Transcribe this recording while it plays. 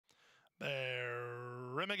They're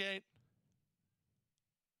Rimigate.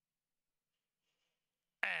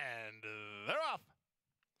 And they're off.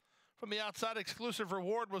 From the outside, Exclusive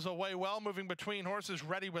Reward was away well, moving between horses.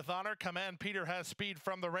 Ready with Honor. Command Peter has speed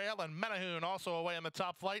from the rail, and Menahoon also away in the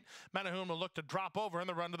top flight. Menahoon will look to drop over in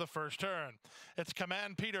the run to the first turn. It's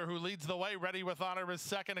Command Peter who leads the way. Ready with Honor is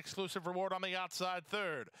second. Exclusive Reward on the outside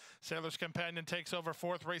third. Sailor's Companion takes over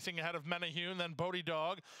fourth, racing ahead of Menahoon. Then Bodie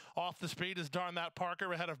Dog. Off the speed is Darn That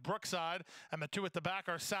Parker ahead of Brookside, and the two at the back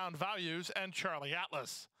are Sound Values and Charlie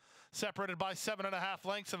Atlas. Separated by 7.5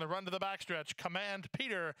 lengths in the run to the backstretch, Command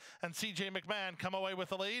Peter and C.J. McMahon come away with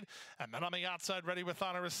the lead. And then on the outside, Ready with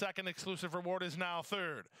Honor is second. Exclusive Reward is now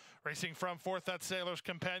third. Racing from fourth, that's Sailor's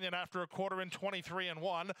Companion after a quarter in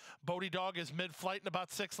 23-1. Bodie Dog is mid-flight and about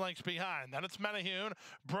 6 lengths behind. Then it's Menahoon.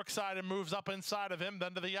 Brookside and moves up inside of him.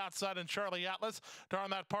 Then to the outside and Charlie Atlas.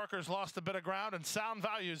 Darn That Parker's lost a bit of ground, and Sound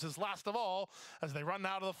Values is last of all as they run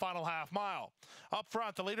now to the final half mile. Up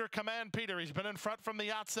front, the leader, Command Peter. He's been in front from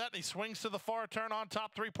the outset. He swings to the far turn on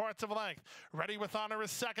top 3/4 of a length. Ready with Honor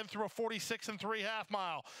is second through a 46 3/2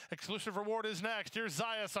 mile. Exclusive Reward is next. Here's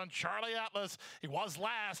Zayas on Charlie Atlas. He was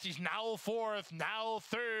last. He's now fourth, now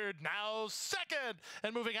third, now second.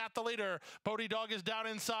 And moving at the leader, Bodie Dog is down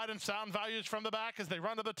inside and Sound Values from the back as they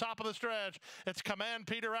run to the top of the stretch. It's Command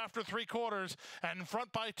Peter after 3/4 and in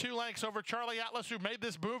front by 2 lengths over Charlie Atlas, who made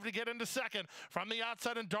this move to get into second. From the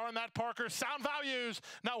outside and Darn That Parker, Sound Values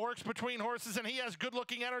now works between horses, and he has good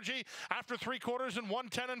looking energy. After 3/4 and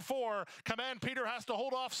 1:10-4, Command Peter has to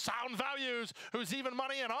hold off Sound Values, who's even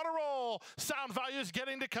money and on a roll. Sound Values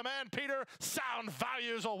getting to Command Peter. Sound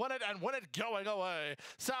Values will win it and win it going away.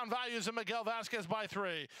 Sound Values and Miguel Vasquez by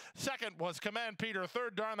 3. Second was Command Peter.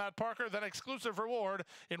 Third, Darn That Parker. Then Exclusive Reward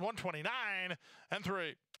in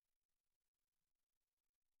 1:29-3.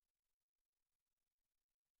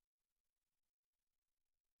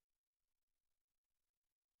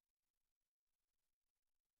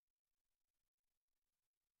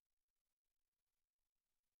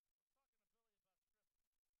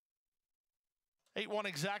 $8-1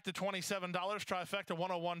 exact to $27. Trifecta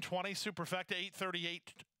 101.20. Superfecta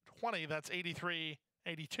 838.20. That's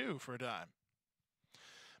 83.82 for a dime.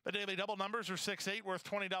 The daily double numbers are 6-8, worth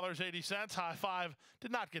 $20.80. High 5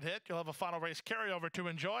 did not get hit. You'll have a final race carryover to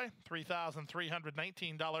enjoy.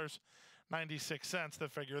 $3,319.96. The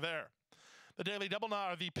figure there. The daily double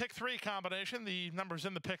number, the pick 3 combination. The numbers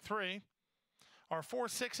in the pick 3 are 4,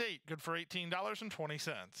 6, 8. Good for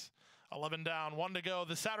 $18.20. 11 down, 1 to go.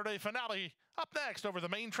 The Saturday finale up next over the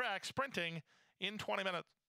main track, sprinting in 20 minutes.